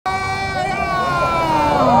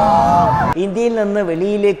ഇന്ത്യയിൽ നിന്ന്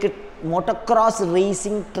വെളിയിലേക്ക് motocross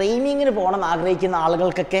racing training in Pona Agrik in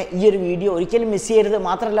Algalke, year video, Rikel Messier, the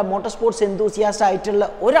Matrala motorsports enthusiast title,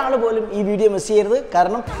 or Alabolum, e video Messier, the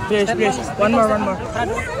Karnam. Yes. One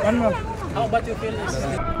more. How about you feel this?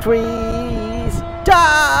 3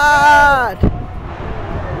 start!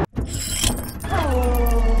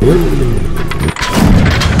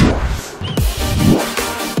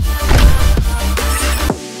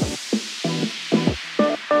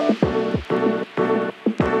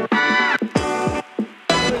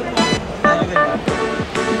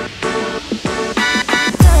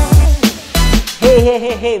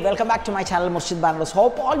 Hey, welcome back to my channel Murshid Bandidos.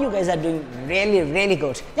 Hope all you guys are doing really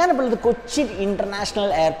good. I am at the Kochi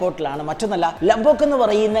International Airport. Lombok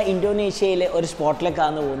in Indonesia or sport like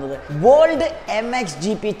World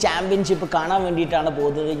MXGP Championship Kana Venditana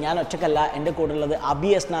both the Yana Chakala and the Kodala, the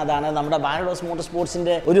ABS Nadana, Namada Bandidos Motorsports in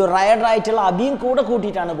the Riot Right till Abin Koda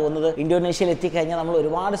Kutitana Bono, Indonesia Ethikanya,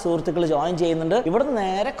 reward Surtical join Jane and even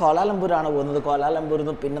there, Kuala Lumpurana, the Kuala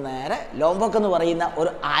Lumpur Pinana, Lombok in the Varina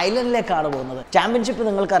or Island Lake Championship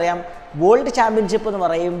World Championship in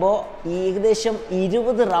Marayimbo, Egdesham,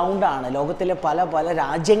 Egypt round on Logotele Pala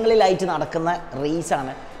Rajangle light in Arakana race.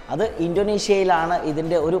 That's Indonesia Lana,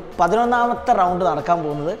 Idinde Uru Padrona round Arakam,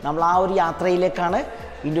 Namla Yatra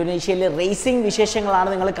Indonesia racing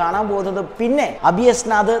Visheshangalana Kana, both of the Pinne, ABS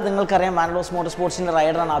Nather, the Karam Bandidos Motorsports in the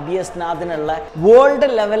rider and ABS Nathan world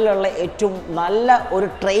level Nalla or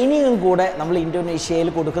training in Goda, Namla Indonesia,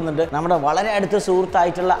 Kudukan, Namada Vala at the Sur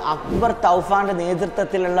title, Akbar Taufan and Nether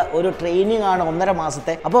Tatilla or training on Omera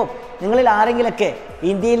Masate. Above Ningle Aringilake,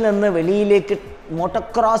 Indian and the Valley Lake.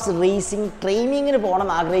 Motocross racing training in Pona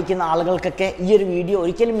Agrik in Algalke, year video,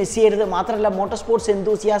 Rikel Messier, the Matrala motorsports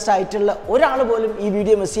enthusiast title, or Alabolum, e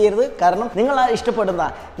video Messier, the Karnam, Ningala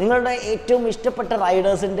Istapadana, Ningalda 8 Mr.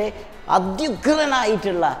 Riders in day, Adukana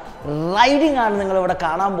Itilla, riding on the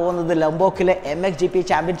Kana bone the Lombok MXGP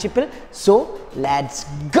Championship. So let's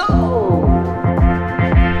go!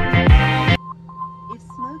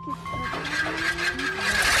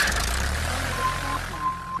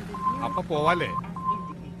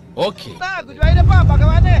 Okay.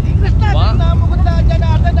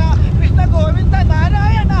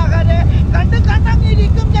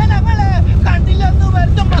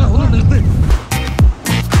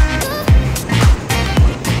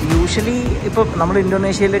 Usually, if we in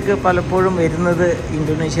Indonesia, we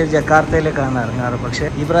Indonesia, Jakarta,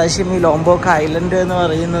 we Lombok Island,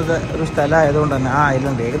 island.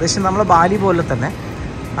 Bali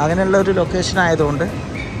location.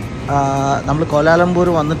 നമ്മൾ കോലാലംപൂർ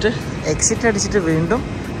വന്നിട്ട് exit അടിച്ചിട്ട് വീണ്ടും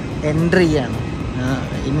entry ചെയ്യാണ്.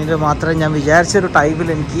 ഇന്നിട്ട് മാത്രമേ ഞാൻ വിചാരിച്ച ഒരു ടൈമിൽ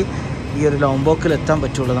എനിക്ക് ഈ ഒരു ലോംബോക്കിൽ എത്താൻ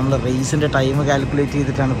പറ്റുള്ളൂ. നമ്മൾ റേസിൻ്റെ ടൈം കാൽക്കുലേറ്റ്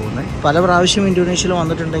ചെയ്തിട്ടാണ് പോകുന്നത്. പല പ്രാവശ്യം ഇന്തോനേഷ്യയിൽ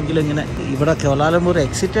വന്നിട്ടുണ്ടെങ്കിലും ഇങ്ങനെ ഇവിടെ കോലാലംപൂർ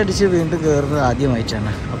എക്സിറ്റ് അടിച്ച് വീണ്ടും കയറുന്നത്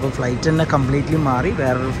ആദ്യമായിട്ടാണ്. അപ്പോൾ ഫ്ലൈറ്റ് തന്നെ കംപ്ലീറ്റ്ലി മാറി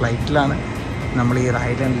വേറൊരു ഫ്ലൈറ്റിലാണ് നമ്മൾ ഈ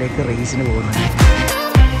ഐലൻഡിലേക്ക് റേസിന് പോകുന്നത്.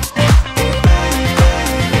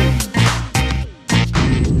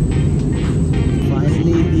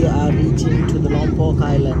 We are reaching to the Lombok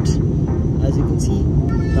Island. As you can see,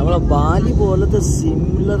 our Bali is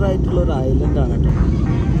similar to our island.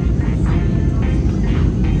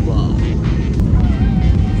 Wow.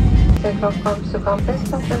 Takeoff comes to compass,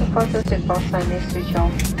 and the photo takeoff sign is switch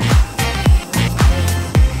off.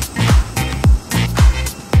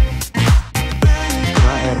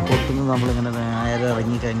 Airport to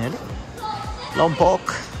Lombok.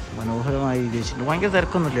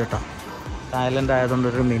 Island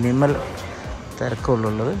minimal.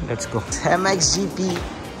 Let's go. MXGP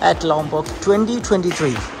at Lombok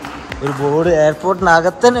 2023. Board airport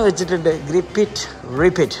Nagathan grip it,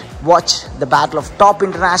 repeat. Watch the battle of top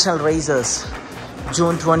international racers.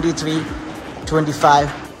 June 23, 25,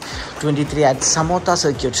 23 at Samota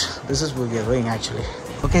circuit. This is where we are going actually.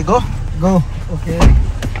 Okay, go. Okay.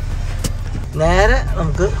 Nere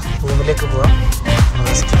namukku roomilekku povam.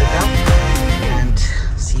 Rest edukam and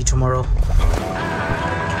see you tomorrow.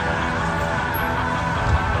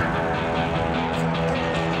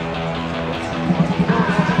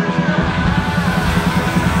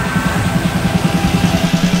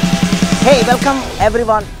 Hey, welcome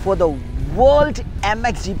everyone for the World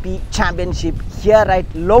MXGP Championship here at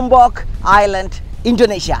Lombok Island,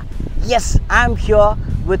 Indonesia. Yes, I am here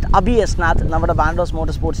with ABS Nath, നമ്മുടെ Bandidos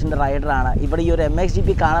Motorsports in the rider ആണ്. ഇവിടെ ഈ ഒരു MXGP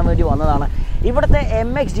കാണാൻ വേണ്ടി വന്നതാണ്. ഇവിടുത്തെ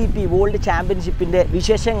MXGP World Championship ന്റെ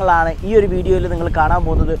വിശേഷങ്ങളാണ് ഈ ഒരു വീഡിയോയിൽ നിങ്ങൾ കാണാൻ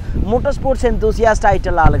പോകുന്നത്. മോട്ടോർ enthusiast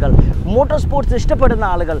ആയിട്ടുള്ള ആളുകൾ, മോട്ടോർ സ്പോർട്സ് ഇഷ്ടപ്പെടുന്ന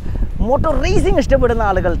ആളുകൾ, motor racing ഇഷ്ടപ്പെടുന്ന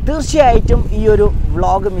ആളുകൾ തീർച്ചയായിട്ടും ഈ ഒരു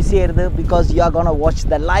vlog മിസ് ചെയ്യരുത് because you are going to watch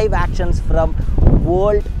the live actions from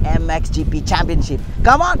World MXGP Championship.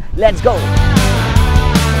 Come on, let's go.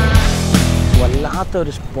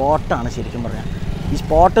 വല്ലാത്തൊരു സ്പോട്ടാണ് ശരിക്കും പറഞ്ഞാൽ. ഈ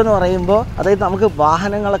സ്പോട്ട് എന്ന് പറയുമ്പോൾ അതായത് നമുക്ക്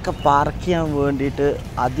വാഹനങ്ങളൊക്കെ പാർക്ക് ചെയ്യാൻ വേണ്ടിയിട്ട്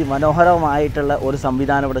അതിമനോഹരമായിട്ടുള്ള ഒരു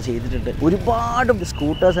സംവിധാനം ഇവിടെ ചെയ്തിട്ടുണ്ട്. ഒരുപാട്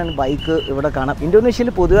സ്കൂട്ടേഴ്സ് ആൻഡ് ബൈക്ക് ഇവിടെ കാണാം.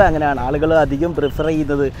 ഇന്തോനേഷ്യയിൽ പൊതുവെ അങ്ങനെയാണ്, ആളുകൾ അധികം പ്രിഫർ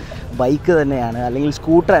ചെയ്യുന്നത് ബൈക്ക് തന്നെയാണ് അല്ലെങ്കിൽ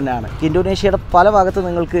സ്കൂട്ടർ തന്നെയാണ്. ഇന്തോനേഷ്യയുടെ പല ഭാഗത്ത്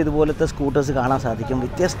നിങ്ങൾക്ക് ഇതുപോലത്തെ സ്കൂട്ടേഴ്സ് കാണാൻ സാധിക്കും.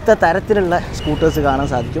 വ്യത്യസ്ത തരത്തിലുള്ള സ്കൂട്ടേഴ്സ് കാണാൻ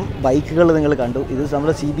സാധിക്കും. ബൈക്കുകൾ നിങ്ങൾ കണ്ടു, ഇത്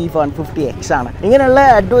നമ്മുടെ CB150X ആണ്. ഇങ്ങനെയുള്ള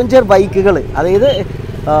അഡ്വഞ്ചർ ബൈക്കുകൾ, അതായത്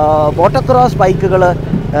മോട്ടോക്രോസ് ബൈക്കുകൾ,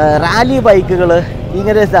 റാലി ബൈക്കുകൾ,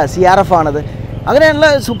 ഇങ്ങനെ CRF ആണത്. അങ്ങനെയുള്ള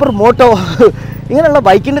സൂപ്പർ മോട്ടോ ഇങ്ങനെയുള്ള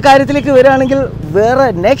ബൈക്കിൻ്റെ കാര്യത്തിലേക്ക് വരികയാണെങ്കിൽ വേറെ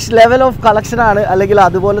നെക്സ്റ്റ് ലെവൽ ഓഫ് കളക്ഷനാണ്, അല്ലെങ്കിൽ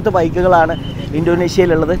അതുപോലത്തെ ബൈക്കുകളാണ്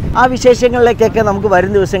ഇന്തോനേഷ്യയിലുള്ളത്. ആ വിശേഷങ്ങളിലേക്കൊക്കെ നമുക്ക്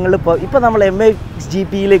വരും ദിവസങ്ങളിൽ ഇപ്പോൾ നമ്മൾ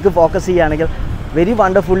MXGPയിലേക്ക് ഫോക്കസ് ചെയ്യുകയാണെങ്കിൽ വെരി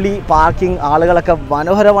വണ്ടർഫുള്ളി പാർക്കിംഗ്, ആളുകളൊക്കെ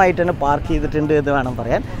മനോഹരമായിട്ട് തന്നെ പാർക്ക് ചെയ്തിട്ടുണ്ട് എന്ന് വേണം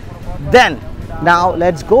പറയാൻ. Then now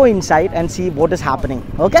let's go inside and see what is happening.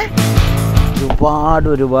 Okay,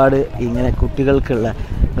 ഒരുപാട് ഇങ്ങനെ കുട്ടികൾക്കുള്ള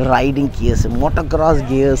റൈഡിങ് ഗിയേഴ്സ്, മോട്ടോക്രോസ്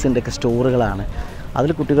ഗിയേഴ്സിൻ്റെ ഒക്കെ സ്റ്റോറുകളാണ്. അതിൽ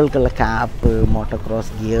കുട്ടികൾക്കുള്ള cap,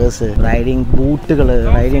 motocross gears, riding ബൂട്ടുകൾ,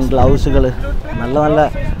 riding ഗ്ലൗസുകൾ, നല്ല നല്ല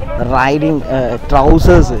റൈഡിങ്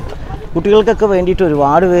ട്രൗസേഴ്സ്, കുട്ടികൾക്കൊക്കെ വേണ്ടിയിട്ട്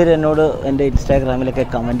ഒരുപാട് പേര് എന്നോട് എൻ്റെ ഇൻസ്റ്റാഗ്രാമിലൊക്കെ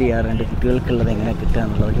കമൻറ്റ് ചെയ്യാറുണ്ട് കുട്ടികൾക്കുള്ളത് എങ്ങനെ കിട്ടുക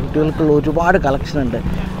എന്നുള്ളത്. കുട്ടികൾക്കുള്ള ഒരുപാട് കളക്ഷൻ ഉണ്ട്.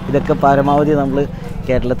 ഇതൊക്കെ പരമാവധി നമ്മൾ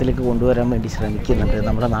കേരളത്തിലേക്ക് കൊണ്ടുവരാൻ വേണ്ടി ശ്രമിക്കുന്നുണ്ട്,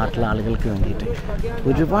 നമ്മുടെ നാട്ടിലെ ആളുകൾക്ക് വേണ്ടിയിട്ട്.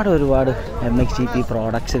 ഒരുപാട് MXGP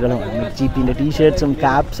പ്രോഡക്ട്സുകളും MXGPൻ്റെ ടീഷർട്ട്സും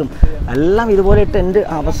ക്യാപ്സും എല്ലാം ഇതുപോലെ ടെൻറ്റ്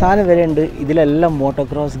അവസാനം വരെ ഉണ്ട്. ഇതിലെല്ലാം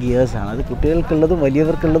മോട്ടോക്രോസ് ഗിയേഴ്സാണ്. അത് കുട്ടികൾക്കുള്ളതും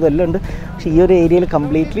വലിയവർക്കുള്ളതും എല്ലാം ഉണ്ട്. പക്ഷേ ഈ ഒരു ഏരിയയിൽ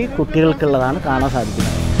കംപ്ലീറ്റ്ലി കുട്ടികൾക്കുള്ളതാണ് കാണാൻ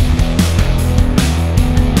സാധിക്കുന്നത്.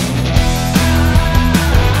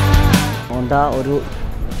 ഒരു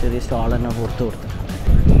ചെറിയ സ്റ്റോൾ തന്നെ പുറത്ത് കൊടുത്തിട്ടുണ്ട്.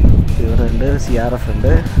 ഇവിടെ ഉണ്ട് CRF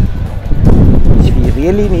ഉണ്ട്, we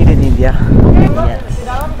really need in India. Yes.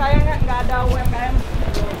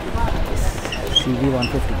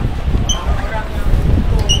 CB150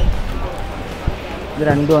 ഇത്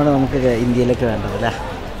രണ്ടുമാണ് നമുക്ക് ഇന്ത്യയിലേക്ക് വേണ്ടത് അല്ലേ?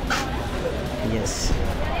 യെസ്,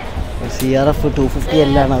 CRF 250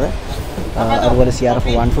 എല്ലാണത്, അതുപോലെ CRF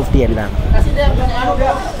 150 എല്ലാണ്.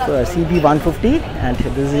 CB150 and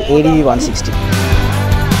this is ADV 160.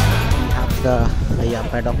 We have the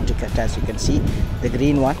paddock ticket, as you can see, the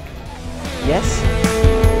green one. Yes,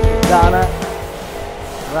 ഇതാണ്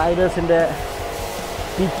റൈഡേഴ്സിൻ്റെ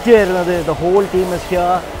പിറ്റ് വരുന്നത്. The whole team is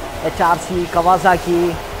here. HRC, Kawasaki,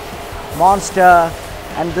 Monster,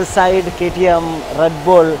 and this side KTM, Red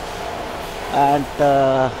Bull, and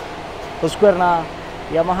Husqvarna,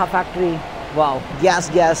 Yamaha factory. Wow, gas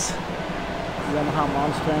Yamaha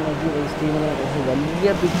Monster Energy race teamന് വലിയ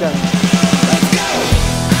പിച്ചാണ്.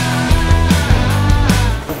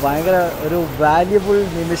 ഭയങ്കര ഒരു valuable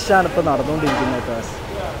നിമിഷമാണ് ഇപ്പോൾ നടന്നുകൊണ്ടിരിക്കുന്നത്.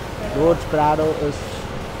 George Prado is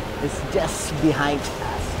just behind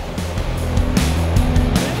us,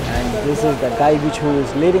 and this is the guy who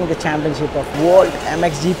is leading the championship of World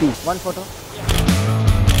MXGP. One photo.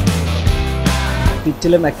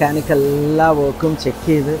 പിറ്റിലെ mechanic എല്ലാ വർക്കും check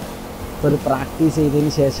ചെയ്ത് ഒരു പ്രാക്ടീസ്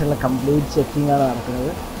ചെയ്തതിന് ശേഷമുള്ള കംപ്ലീറ്റ് ചെക്കിങ്ങാണ്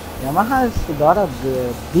നടക്കുന്നത്. Yamaha has got A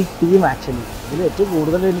big team actually. ഇതിൽ ഏറ്റവും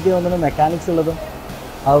കൂടുതൽ എനിക്ക് തോന്നുന്നത് മെക്കാനിക്സ് ഉള്ളതും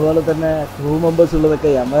അതുപോലെ തന്നെ ക്രൂ മെമ്പേഴ്സ് ഉള്ളതൊക്കെ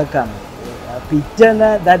യമഹക്കാണ്. പിറ്റ് തന്നെ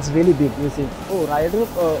that's really big music. Rider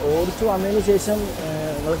ഓടിച്ചു വന്നതിന് ശേഷം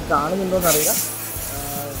നിങ്ങൾക്ക് കാണുന്നുണ്ടോയെന്ന് അറിയില്ല,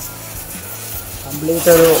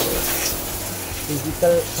 കംപ്ലീറ്റ് ഒരു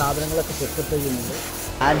ഫിസിക്കൽ സാധനങ്ങളൊക്കെ സെറ്റപ്പ് ചെയ്യുന്നുണ്ട്.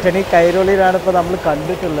 ആൻ്റണി കൈരോളിയിലാണ് ഇപ്പോൾ നമ്മൾ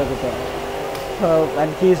കണ്ടിട്ടുള്ളത് ഇപ്പോൾ.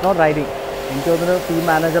 And he is not riding. എനിക്ക് തോന്നുന്നു ടീം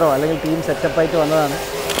മാനേജറോ അല്ലെങ്കിൽ ടീം സെറ്റപ്പായിട്ട് വന്നതാണ്.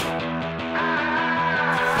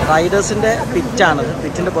 റൈഡേഴ്സിൻ്റെ പിറ്റാണത്.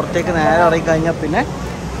 പിറ്റിൻ്റെ പുറത്തേക്ക് നേരെ ഇറങ്ങിക്കഴിഞ്ഞാൽ പിന്നെ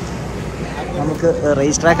നമുക്ക്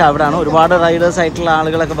റേസ് ട്രാക്ക് അവിടെയാണ്. ഒരുപാട് റൈഡേഴ്സ് ആയിട്ടുള്ള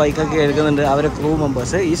ആളുകളൊക്കെ ബൈക്കൊക്കെ എടുക്കുന്നുണ്ട്, അവരെ ക്രൂ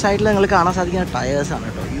മെമ്പേഴ്സ്. ഈ സൈഡിൽ നിങ്ങൾ കാണാൻ സാധിക്കുന്ന ടയേഴ്സാണ്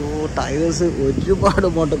കേട്ടോ. ടയേഴ്സ് ഒരുപാട്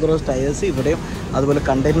മോട്ടോക്രോസ് ടയേഴ്സ് ഇവിടെയും അതുപോലെ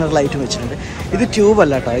കണ്ടെയ്നറിലായിട്ടും വെച്ചിട്ടുണ്ട്. ഇത്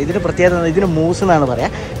ട്യൂബല്ല കേട്ടോ. ഇതിന് പ്രത്യേകത, ഇതിന് മൂസ് എന്നാണ്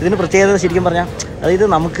പറയുക. ഇതിന് പ്രത്യേകത ശരിക്കും പറഞ്ഞാൽ അതായത്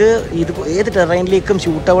നമുക്ക് ഇത് ഏത് ടെറൈനിലേക്കും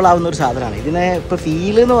ഷൂട്ടബിൾ ആവുന്ന ഒരു സാധനമാണ്. ഇതിനെ ഇപ്പോൾ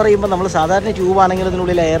ഫീൽ എന്ന് പറയുമ്പോൾ നമ്മൾ സാധാരണ ട്യൂബാണെങ്കിൽ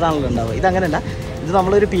ഇതിനുള്ളിൽ എയർ ആണല്ലോ ഉണ്ടാവുക. ഇതങ്ങനെയല്ല, ഇത്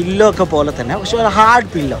നമ്മളൊരു പില്ലോ ഒക്കെ പോലെ തന്നെ, പക്ഷേ ഒരു ഹാർഡ്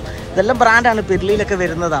പില്ലോ. ഇതെല്ലാം ബ്രാൻഡാണ്, പിർലിയിലൊക്കെ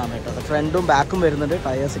വരുന്നതാണ് കേട്ടോ. ഫ്രണ്ടും ബാക്കും വരുന്നുണ്ട്,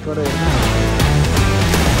 ടയേഴ്സൊക്കെ ഇവിടെ വരുന്നുണ്ട്.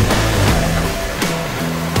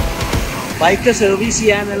 ബൈക്ക് സർവീസ്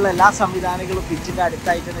ചെയ്യാനുള്ള എല്ലാ സംവിധാനങ്ങളും പിച്ചിൻ്റെ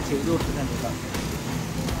അടുത്തായിട്ട് തന്നെ ചെയ്തു കൊടുത്തിട്ടുണ്ട് കേട്ടോ.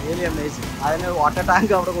 Really amazing. അതിന് വാട്ടർ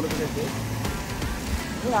ടാങ്ക് അവിടെ കൊടുത്തിട്ടുണ്ട്.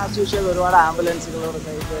 ആസ് യൂഷ്വൽ ഒരുപാട് ആംബുലൻസുകളോട്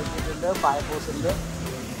വെച്ചിട്ടുണ്ട്, ഫയർഫോഴ്സ് ഉണ്ട്.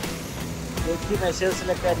 സേഫ്റ്റി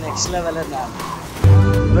മെഷേഴ്സിലൊക്കെ നെക്സ്റ്റ് ലെവൽ തന്നെയാണ്.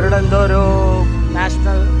 ഇവരുടെ എന്തോ ഒരു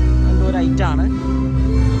നാഷണൽ എന്തോ ഒരു ഐറ്റാണ്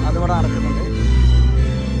അതിവിടെ നടക്കുന്നുണ്ട്.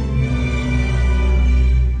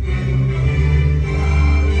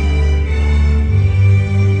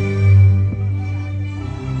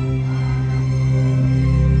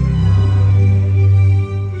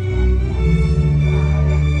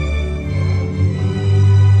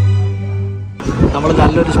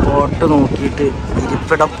 നല്ലൊരു സ്പോട്ട് നോക്കിയിട്ട്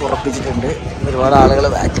ഇരിപ്പിടം ഉറപ്പിച്ചിട്ടുണ്ട്. ഒരുപാട് ആളുകൾ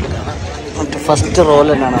ബാക്കിലാണ്. ഫസ്റ്റ് റോൾ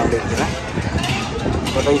തന്നെയാണ് അവിടെ ഇരിക്കുന്നത്.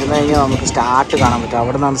 ഇവിടെ ഇരുന്ന് കഴിഞ്ഞാൽ നമുക്ക് സ്റ്റാർട്ട് കാണാൻ പറ്റും.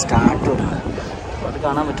 അവിടെ നിന്നാണ് സ്റ്റാർട്ട് വരുന്നത്. അത്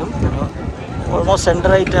കാണാൻ പറ്റും. ഓൾമോസ്റ്റ്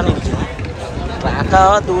സെൻറ്ററായിട്ടാണ് ഇരിക്കുന്നത്. ട്രാക്ക് ആ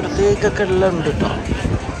ദൂരത്തേക്കൊക്കെ എല്ലാം ഉണ്ട് കേട്ടോ.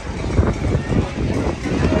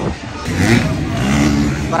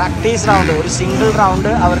 പ്രാക്ടീസ് റൗണ്ട്, ഒരു സിംഗിൾ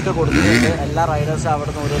റൗണ്ട് അവർക്ക് കൊടുത്തിട്ടുണ്ട്. എല്ലാ റൈഡേഴ്സും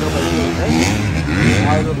അവിടെ നിന്ന് ഓരോരോ റൈഡുണ്ട്.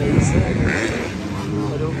 ആ ഒരു റേസ്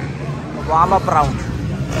ഒരു warm up round,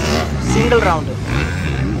 single round.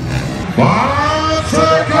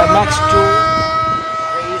 MX2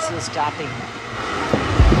 race is starting.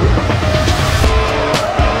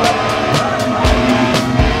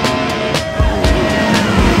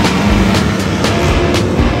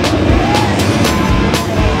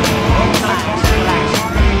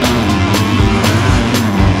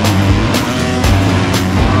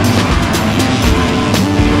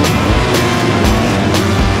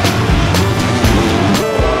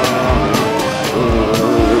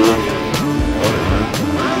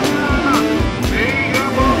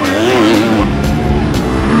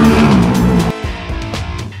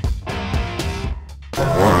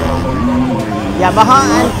 Yamaha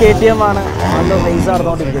and KTM ആണ് നല്ല റേസ്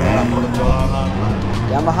നടന്നുകൊണ്ടിരിക്കുന്നത്.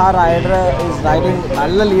 യമഹ റൈഡർ ഈസ് റൈഡിങ്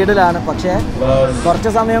നല്ല ലീഡിലാണ്. പക്ഷേ കുറച്ച്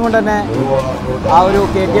സമയം കൊണ്ട് തന്നെ ആ ഒരു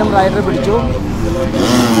KTM റൈഡർ പിടിച്ചു.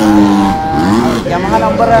 Yamaha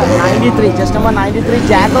number 93, just number 93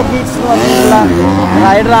 Chacko പീറ്റ്സ് എന്ന് പറഞ്ഞിട്ടുള്ള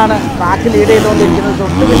റൈഡറാണ് ട്രാക്ക് ലീഡ് ചെയ്തുകൊണ്ടിരിക്കുന്നത്.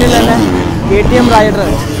 തൊട്ട് പിന്നിൽ തന്നെ KTM റൈഡർ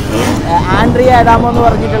ആൻഡ്രിയ അഡാമോ എന്ന്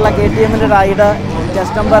പറഞ്ഞിട്ടുള്ള KTMൻ്റെ റൈഡർ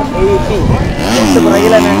ജസ്റ്റ് നമ്പർ 80 തൊട്ട്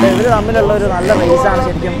പുറകിൽ തന്നെ ഉണ്ട്. ഇവർ തമ്മിലുള്ള ഒരു നല്ല റേസാണ്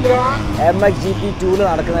ശരിക്കും MXGP 2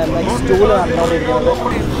 നടക്കുന്നത്. MX2 നടന്നുകൊണ്ടിരിക്കുന്നത്.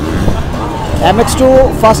 MX2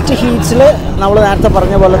 ഫസ്റ്റ് ഹീറ്റ്സിൽ നമ്മൾ നേരത്തെ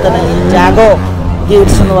പറഞ്ഞ പോലെ തന്നെ ജാഗോ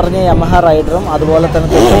ഗീറ്റ്സ് എന്ന് പറഞ്ഞ യമഹ റൈഡറും അതുപോലെ തന്നെ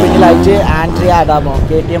തൊട്ട് പിന്നിലായിട്ട് ആൻഡ്രിയ അഡാമോ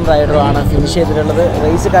KTM റൈഡറുമാണ് ഫിനിഷ് ചെയ്തിട്ടുള്ളത്.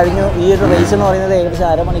 റേസ് കഴിഞ്ഞു. ഈ ഒരു റേസ് എന്ന് പറയുന്നത് ഏകദേശം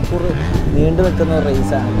അരമണിക്കൂർ നീണ്ടു നിൽക്കുന്ന ഒരു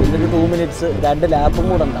റേസാണ്. പിന്നെ ഒരു 2 മിനിറ്റ്സ് 2 ലാപ്പും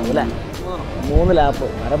കൂടെ ഉണ്ടാവും അല്ലേ? 3 ലാപ്പ്,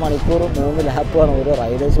 അരമണിക്കൂർ 3 ലാപ്പുമാണ് ഓരോ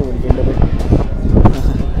റൈഡേഴ്സ് ഓടിക്കേണ്ടത്.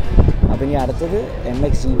 അപ്പം ഇനി അടുത്തത്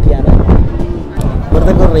MXGP ആണ്.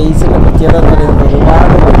 ഇവിടുത്തെ ഒരു റേസിൻ്റെ പ്രത്യേകത എന്ന് പറയുന്നത്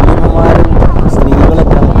ഒരുപാട് വല്യമ്മമാരും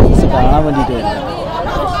സ്ത്രീകളൊക്കെ റേസ് കാണാൻ വേണ്ടിയിട്ട് വരുന്നത്.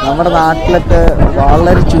 നമ്മുടെ നാട്ടിലൊക്കെ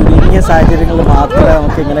വളരെ ചുരുങ്ങിയ സാഹചര്യങ്ങളിൽ മാത്രമേ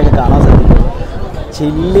നമുക്ക് ഇങ്ങനെയൊക്കെ കാണാൻ സാധിക്കും.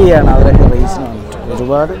 ചില്ലിയാണ് അവരൊക്കെ റേസിന് വന്നിട്ട്.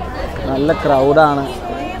 ഒരുപാട് നല്ല ക്രൗഡാണ്.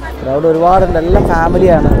 ക്രൗഡ് ഒരുപാടുണ്ട്. എല്ലാം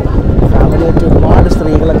ഫാമിലിയാണ്. ഫാമിലിയായിട്ട് ഒരുപാട്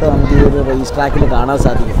സ്ത്രീകളൊക്കെ നമുക്ക് ഈ ഒരു റേസ് ട്രാക്കിൽ കാണാൻ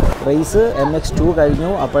സാധിക്കും. റേസ് MX2 കഴിഞ്ഞു.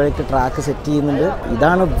 അപ്പോഴേക്ക് ട്രാക്ക് സെറ്റ് ചെയ്യുന്നുണ്ട്.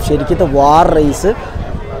 ഇതാണ് ശരിക്കത്തെ വാർ റേസ്.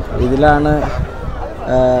 ഇതിലാണ്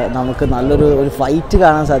നമുക്ക് നല്ലൊരു ഫൈറ്റ്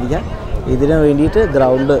കാണാൻ സാധിക്കാം. ഇതിന് വേണ്ടിയിട്ട്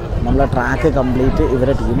ഗ്രൗണ്ട് നമ്മളെ ട്രാക്ക് കംപ്ലീറ്റ്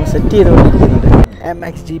ഇവരെ team set ചെയ്തുകൊണ്ടിരിക്കുന്നുണ്ട്.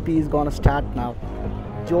 MXGP is gonna start now.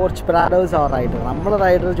 George പ്രാഡോസ് our rider. നമ്മുടെ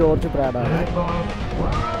റൈഡർ ജോർജ് പ്രാഡോ ആണ്.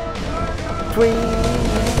 3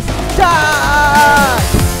 start.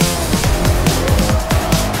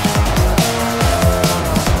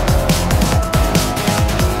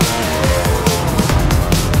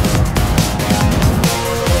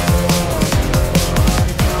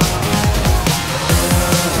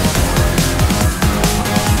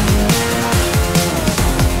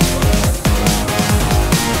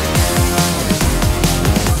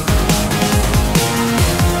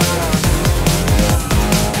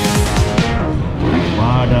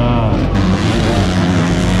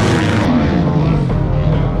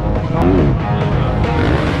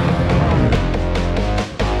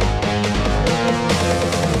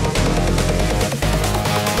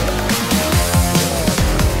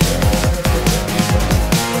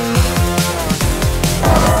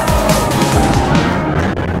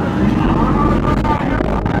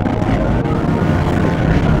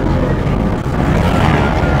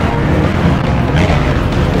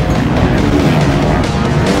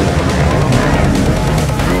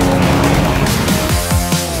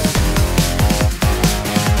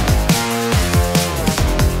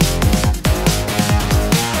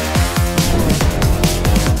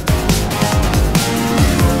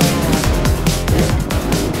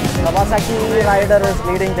 Kawasaki rider is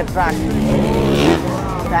leading the track.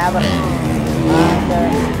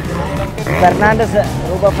 Fernandez,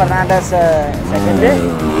 Ruben Fernandez second.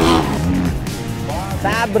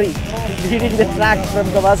 Fabry leading the track from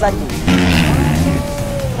Kawasaki.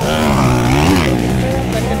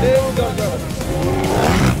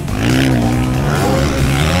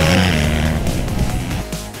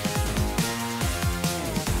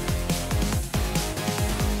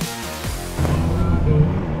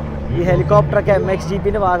 ഈ ഹെലികോപ്റ്ററൊക്കെ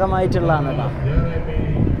MXGPന്റെ ഭാഗമായിട്ടുള്ളതാണ് കേട്ടോ.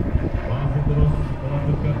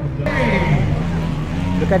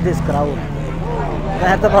 Look at this crowd.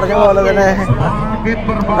 നേരത്തെ പറഞ്ഞ പോലെ തന്നെ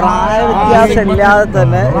പ്രായ വ്യത്യാസം ഇല്ലാതെ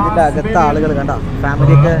തന്നെ ഇതിൻ്റെ അകത്ത് ആളുകൾ കണ്ട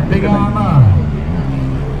ഫാമിലിയൊക്കെ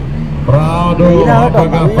വെയിലാണ് കേട്ടോ,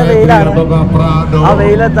 നല്ല വെയിലാണ്. ആ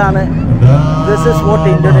വെയിലത്താണ്. This is what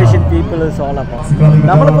Indonesian people is all about.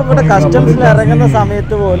 നമ്മളിപ്പോൾ ഇവിടെ കസ്റ്റംസിൽ ഇറങ്ങുന്ന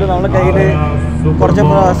സമയത്ത് പോലും നമ്മൾ കയ്യിൽ കുറച്ച്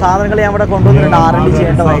സാധനങ്ങൾ ഞാൻ ഇവിടെ കൊണ്ടുവന്നിട്ടുണ്ട് R&D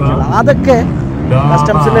ചെയ്യേണ്ടതായിട്ടുള്ള. അതൊക്കെ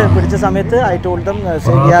കസ്റ്റംസിൽ പിടിച്ച സമയത്ത് I told them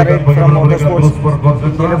from motorsports,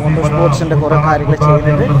 ഇന്ത്യയിലെ മോട്ടോർസ്പോർട്സിൻ്റെ കുറേ കാര്യങ്ങൾ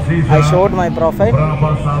ചെയ്യുന്നുണ്ട്. I showed my profile.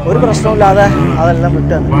 ഒരു പ്രശ്നമില്ലാതെ അതെല്ലാം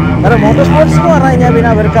വിട്ടാണ്. കാരണം മോട്ടോർസ്പോർട്സ് എന്ന് പറഞ്ഞു കഴിഞ്ഞാൽ പിന്നെ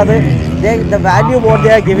അവർക്കത് the value what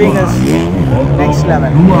they are giving is next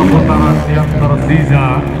level.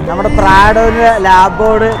 നമ്മുടെ പ്രാഡോന് ലാബ്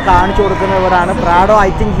ബോർഡ് കാണിച്ചു കൊടുക്കുന്നവരാണ്. Prado I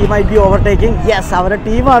think he might be overtaking. Yes, അവരുടെ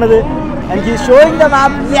ടീമാണിത്. And he showing the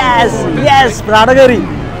map. Yes Prado കയറി.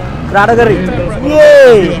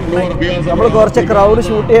 നമ്മൾ കുറച്ച് ക്രൗഡ്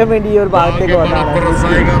ഷൂട്ട് ചെയ്യാൻ വേണ്ടി ഈ ഒരു ഭാഗത്തേക്ക് വന്നതാണ്.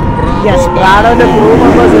 Yes, പ്രാഡോന്റെ crew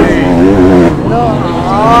members.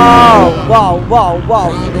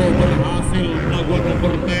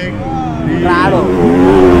 Prado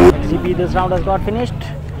MXGP this round has got finished.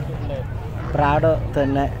 Prado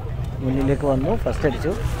തന്നെ മുന്നിലേക്ക് വന്നു, ഫസ്റ്റ്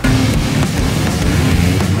അടിച്ചു.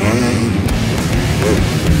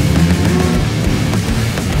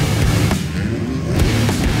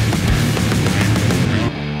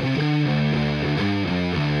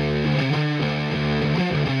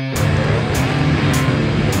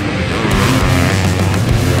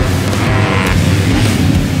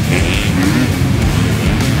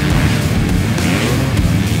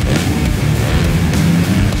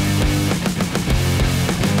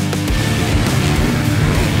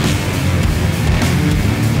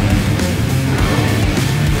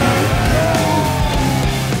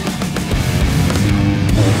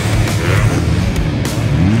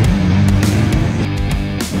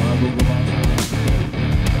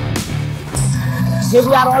 Okay,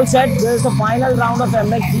 we are all set. This is the final round of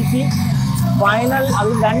MXGP. Final,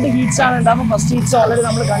 അതിൽ 2 heats ആണ് ഉണ്ടാകുമ്പോൾ ഫസ്റ്റ് ഹീറ്റ്സ് ഓൾറെഡി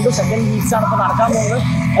നമ്മൾ കണ്ടു, സെക്കൻഡ് ഹീറ്റ്സ് ആണ് ഇപ്പോൾ നടക്കാൻ പോകുന്നത്.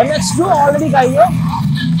 MX2 ഓൾറെഡി കഴിഞ്ഞു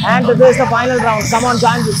and this is the final round. Come on,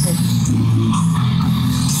 join with me.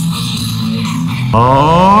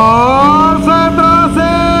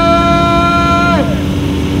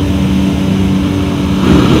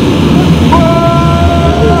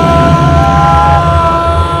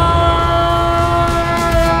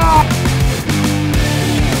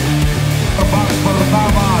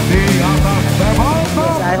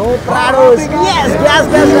 Prados, yes, gas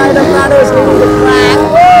rider Prados leading the track.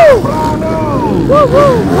 Woo!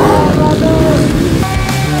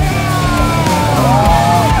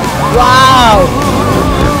 Wow!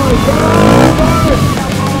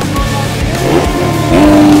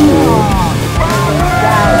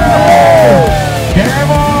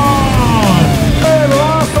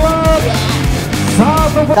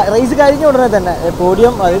 Raise കഴിഞ്ഞ ഉടനെ തന്നെ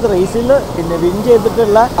പോഡിയം, അതായത് റേസിൽ പിന്നെ വിൻ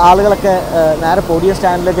ചെയ്തിട്ടുള്ള ആളുകളൊക്കെ നേരെ പോഡിയം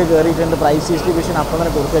സ്റ്റാൻഡിലൊക്കെ കയറിയിട്ടുണ്ട്. പ്രൈസ് ഡിസ്ട്രിബ്യൂഷൻ അപ്പം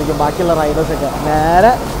തന്നെ കൊടുത്തിരിക്കും. ബാക്കിയുള്ള റൈഡേഴ്സൊക്കെ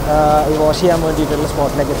നേരെ ഈ വാഷ് ചെയ്യാൻ വേണ്ടിയിട്ടുള്ള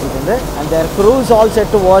സ്പോട്ടിലേക്ക് എത്തിയിട്ടുണ്ട്. And their crew is all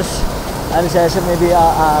set to wash. അതിനുശേഷം മേ ബി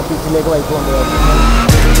ആ പിച്ചിലേക്ക് ബൈക്ക് കൊണ്ടുപോകും.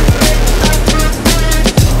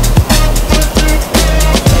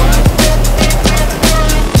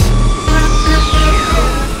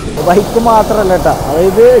 ബൈക്ക് മാത്രമല്ല കേട്ടോ,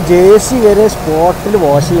 അതായത് ജേഴ്സി വരെ സ്പോട്ടിൽ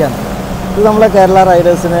വാഷ് ചെയ്യാണ്. ഇത് നമ്മളെ കേരള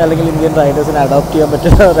റൈഡേഴ്സിന് അല്ലെങ്കിൽ ഇന്ത്യൻ റൈഡേഴ്സിന് അഡോപ്റ്റ് ചെയ്യാൻ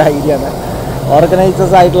പറ്റുന്ന ഒരു ഐഡിയ ആണ്.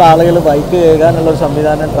 ഓർഗനൈസേഴ്സ് ആയിട്ടുള്ള ആളുകൾ ബൈക്ക് കഴുകാനുള്ളൊരു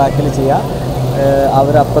സംവിധാനം ട്രാക്കിൽ ചെയ്യുക.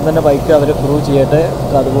 അവരപ്പം തന്നെ ബൈക്ക് അവർ ക്രൂ ചെയ്യട്ടെ.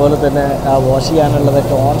 അതുപോലെ തന്നെ ആ വാഷ്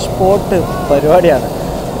ചെയ്യാനുള്ളതൊക്കെ ഓൺ സ്പോട്ട് പരിപാടിയാണ്.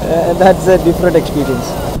 That's A different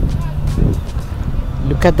experience.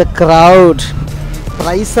 Look at the crowd.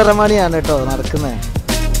 Price സെറമണിയാണ് കേട്ടോ നടക്കുന്നത്.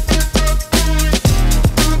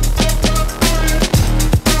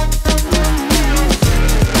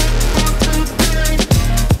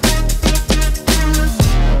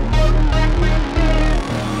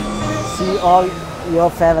 All your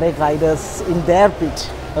favorite riders in their pit.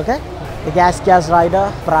 Okay, the gas rider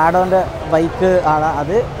പ്രാഡോന്റെ bike ആണ്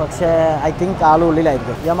അത്. പക്ഷേ I think all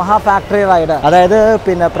ഉള്ളിലായിരിക്കും. Yamaha factory rider, അതായത്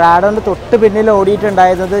പിന്നെ പ്രാഡോന്റെ തൊട്ട് പിന്നിൽ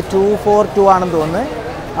ഓടിയിട്ടുണ്ടായിരുന്നത് 242 ആണെന്ന് തോന്നുന്നു.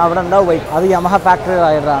 അവിടെ ഉണ്ടാവും ബൈക്ക്, അത് Yamaha factory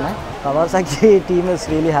റൈഡറാണ്. Kawasaki team is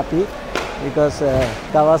really happy because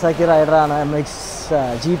Kawasaki റൈഡറാണ്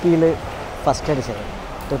MXGPയിൽ first അടിച്ചത്.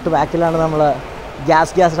 തൊട്ട് ബാക്കിലാണ് നമ്മൾ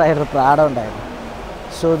ഗ്യാസ് റൈഡർ പ്രാഡോ ഉണ്ടായത്.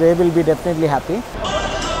 So they will be definitely happy.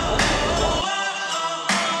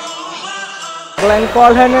 Glen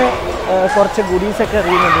Colhan കുറച്ച് ഗുഡീസ് ഒക്കെ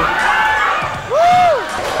എറിയുന്നുണ്ട്.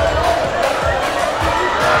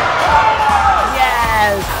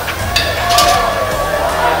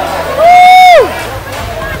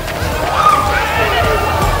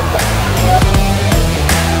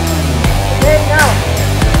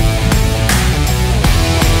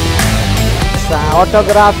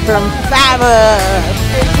 autograph from Faber.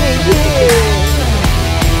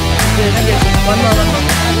 One more.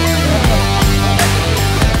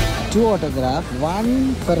 Two autograph, one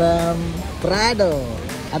from Prado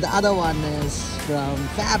and the other one is from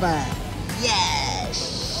Faber. Yes!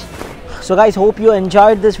 So guys, hope you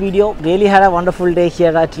enjoyed this video. Really had a wonderful day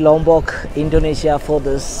here at Lombok, Indonesia for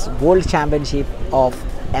this World Championship of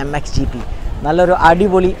MXGP. നല്ലൊരു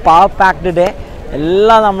അടിപൊളി power packed day.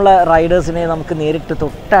 എല്ലാ നമ്മളെ റൈഡേഴ്സിനെ നമുക്ക് നേരിട്ട്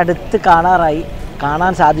തൊട്ടടുത്ത്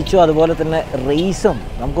കാണാൻ സാധിച്ചു. അതുപോലെ തന്നെ റേസും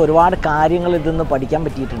നമുക്ക് ഒരുപാട് കാര്യങ്ങൾ ഇതിൽ നിന്ന് പഠിക്കാൻ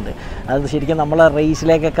പറ്റിയിട്ടുണ്ട്. അത് ശരിക്കും നമ്മളെ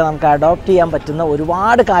റേസിലേക്കൊക്കെ നമുക്ക് അഡോപ്റ്റ് ചെയ്യാൻ പറ്റുന്ന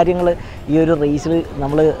ഒരുപാട് കാര്യങ്ങൾ ഈ ഒരു റേസിൽ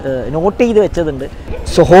നമ്മൾ നോട്ട് ചെയ്ത് വെച്ചതുണ്ട്.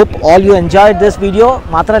 So hope all U enjoyed this video.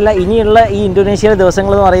 മാത്രമല്ല ഇനിയുള്ള ഈ ഇന്തോനേഷ്യയിലെ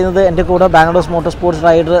ദിവസങ്ങൾ എന്ന് പറയുന്നത് എൻ്റെ കൂടെ ബാംഗ്ലൂർ മോട്ടോർസ്പോർട്സ്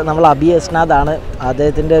റൈഡർ നമ്മൾ അബി എസ്നാദ് ആണ്.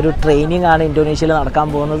 അദ്ദേഹത്തിൻ്റെ ഒരു ട്രെയിനിങ് ആണ് ഇന്തോനേഷ്യയിൽ നടക്കാൻ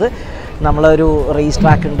പോകുന്നത്. നമ്മളൊരു റേസ്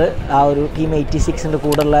ട്രാക്ക് ഉണ്ട്, ആ ഒരു ടീം 86ൻ്റെ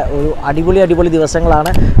കൂടെയുള്ള ഒരു അടിപൊളി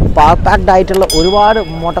ദിവസങ്ങളാണ്. പവർ പാക്ഡ് ആയിട്ടുള്ള ഒരുപാട്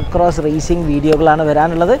മോട്ടോക്രോസ് റേസിംഗ് വീഡിയോകളാണ്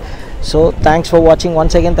വരാനുള്ളത്. So thanks for watching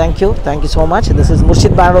once again. Thank you so much. This is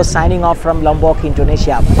Murshid Bandidos signing off from Lombok,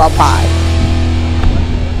 Indonesia. Bye bye.